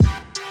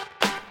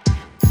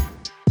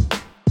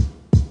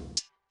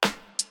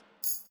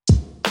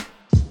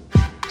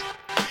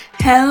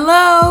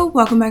Hello,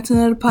 welcome back to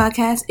another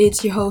podcast.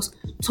 It's your host,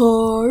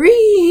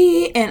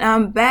 Tori, and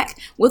I'm back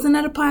with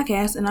another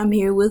podcast, and I'm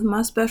here with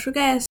my special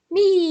guest,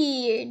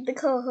 me, the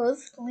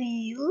co-host,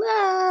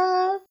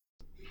 Leela.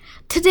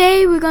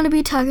 Today, we're going to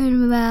be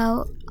talking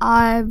about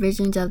our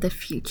visions of the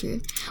future.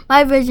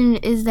 My vision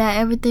is that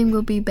everything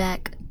will be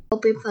back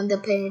open from the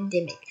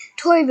pandemic.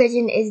 Tori's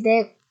vision is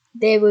that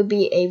there will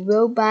be a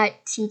robot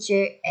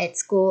teacher at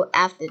school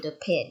after the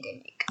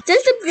pandemic.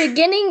 Since the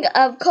beginning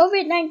of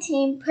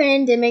COVID-19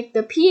 pandemic,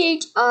 the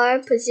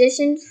PHR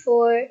Position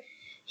for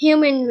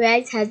Human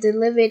Rights has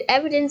delivered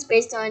evidence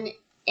based on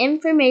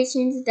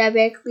information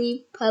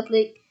directly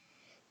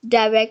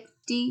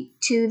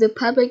to the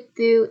public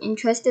through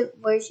entrusted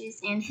voices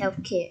in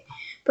healthcare.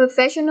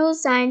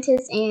 Professionals,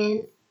 scientists,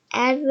 and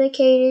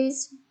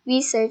advocates,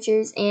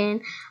 researchers, and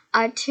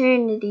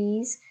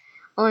alternatives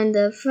on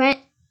the front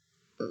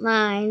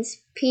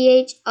lines.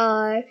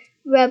 PHR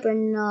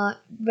webinar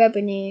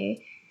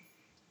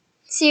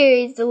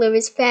series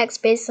delivers facts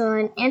based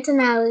on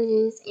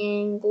analyses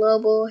in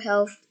global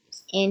health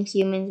and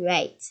human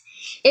rights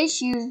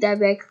issues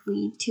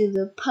directly to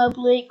the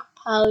public,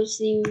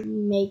 policy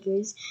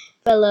makers,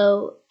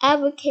 fellow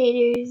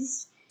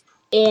advocates,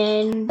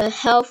 and the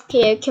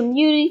healthcare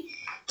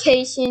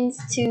communications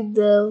to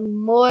the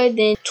more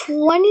than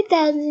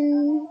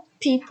 20,000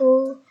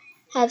 people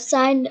have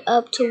signed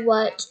up to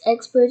watch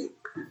expert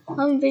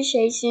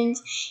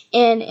conversations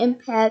and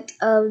impact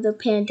of the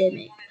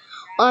pandemic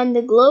on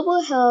the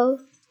global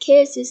health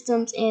care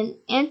systems and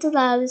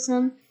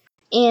anti-racism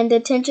and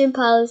detention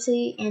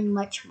policy and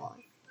much more.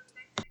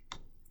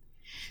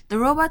 The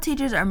robot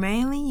teachers are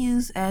mainly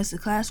used as the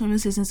classroom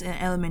assistants in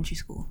elementary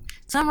school.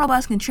 Some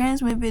robots can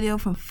transmit video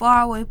from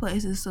faraway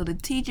places, so the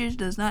teachers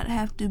does not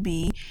have to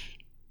be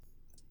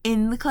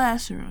in the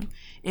classroom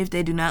if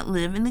they do not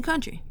live in the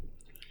country.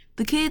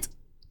 The kids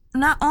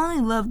not only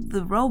love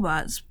the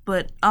robots,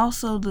 but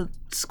also the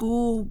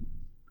school,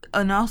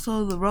 and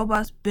also the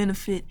robots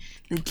benefit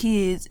the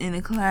kids in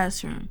the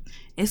classroom.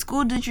 A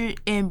school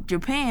district in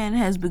Japan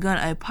has begun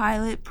a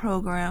pilot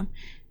program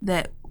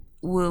that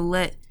will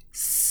let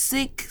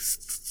 6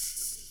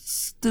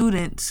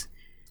 students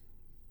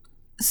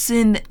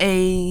send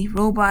a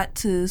robot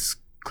to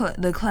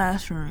the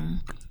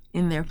classroom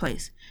in their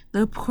place.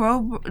 The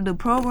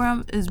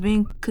program is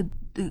being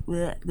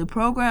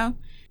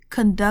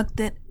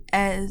conducted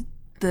at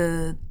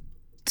the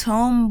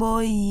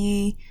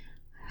Tomboyi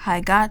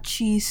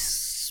Higachi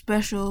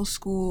Special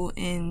School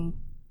in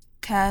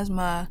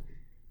Kazuma,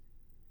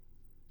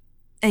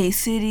 a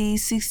city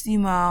 60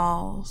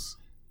 miles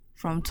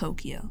from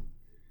Tokyo.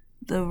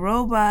 The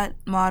robot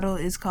model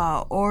is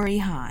called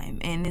Oriheim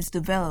and is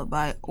developed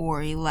by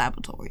Ori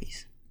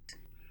Laboratories.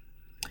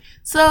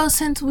 So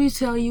since we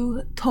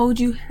told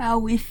you how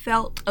we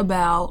felt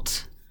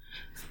about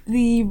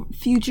the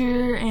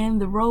future and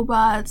the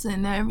robots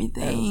and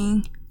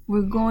everything,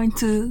 we're going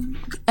to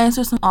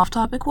answer some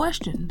off-topic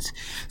questions.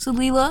 So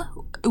Leela,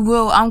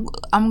 I'm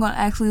gonna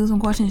ask Leela some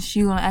questions.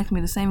 She's gonna ask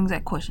me the same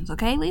exact questions.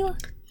 Okay, Leela?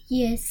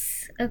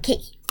 Yes. Okay.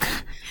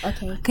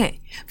 Okay.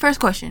 First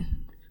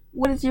question: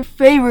 what is your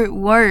favorite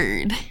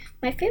word?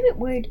 My favorite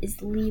word is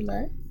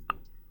Leela.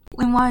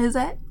 And why is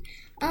that?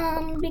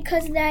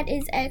 Because that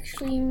is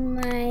actually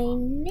my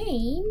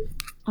name.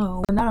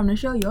 Oh, well, not on the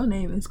show. Your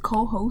name is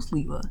co-host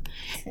Leela.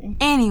 Okay.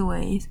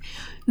 Anyways,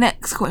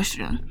 next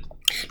question.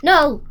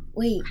 No,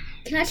 wait.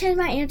 Can I change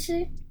my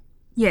answer?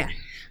 Yeah.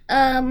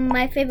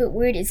 My favorite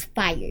word is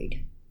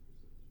fired.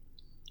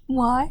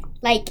 Why?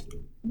 Like,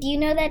 do you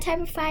know that type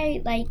of fire?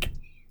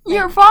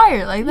 You're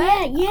fired like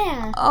that?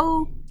 Yeah.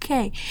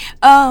 Okay.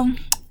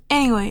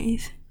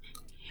 Anyways,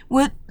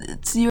 what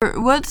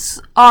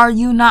are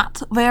you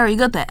not very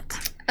good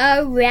at?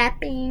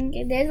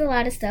 Rapping. There's a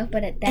lot of stuff,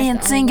 but that's and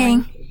the singing.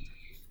 One.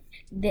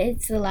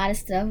 There's a lot of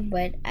stuff,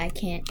 but I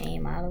can't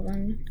name all of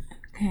them.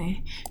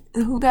 Okay.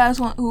 Who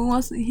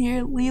wants to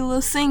hear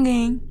Leela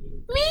singing?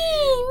 Me.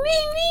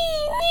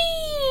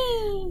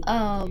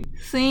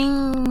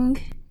 Sing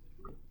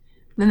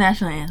the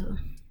national anthem.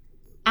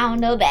 I don't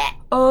know that.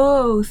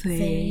 Oh,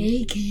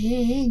 say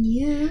can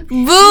you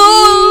boo?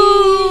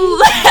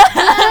 Boo.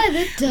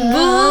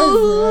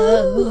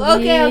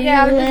 Okay,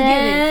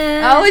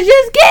 I was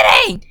just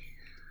kidding.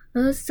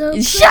 So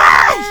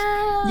shush!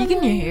 You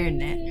can hear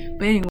that.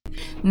 But anyway,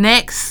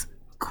 next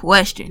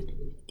question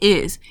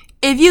is: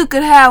 if you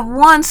could have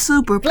one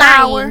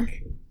superpower,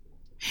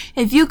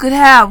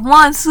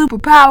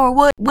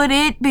 what would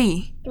it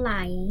be?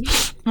 Flying.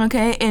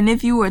 Okay, and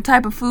if you were a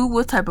type of food,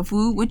 what type of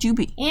food would you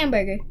be?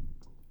 Hamburger.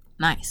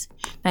 Nice.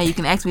 Now you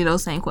can ask me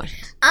those same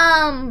questions.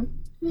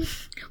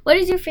 What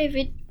is your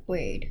favorite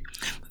word?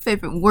 My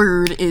favorite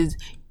word is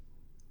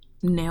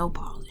nail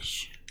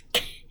polish.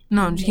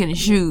 No, I'm just kidding.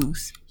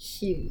 Shoes.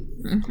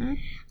 Mm-hmm.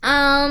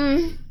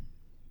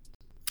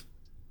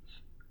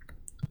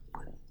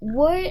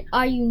 What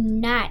are you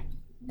not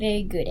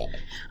very good at?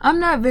 I'm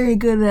not very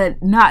good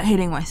at not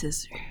hitting my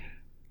sister.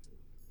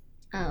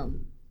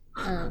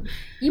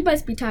 You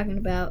must be talking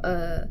about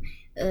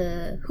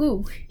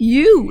who?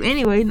 You.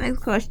 Anyway, next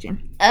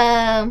question.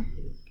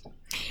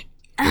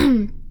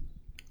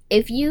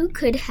 If you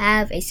could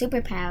have a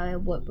superpower,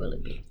 what will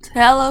it be?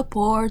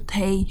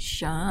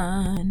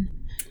 Teleportation.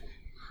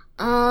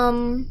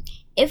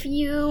 If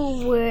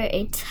you were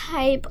a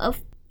type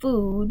of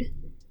food,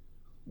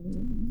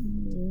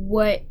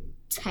 what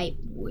type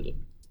would it?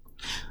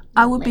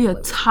 I would be a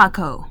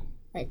taco.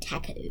 A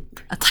taco.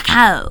 A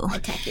taco. A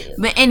taco.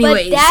 But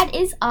anyways. But that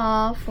is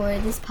all for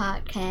this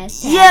podcast.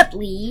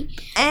 Sadly.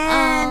 Yep.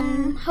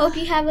 And hope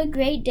you have a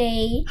great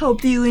day.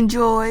 Hope you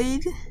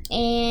enjoyed.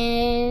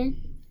 And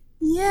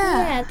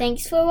yeah.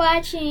 Thanks for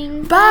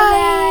watching.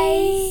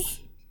 Bye.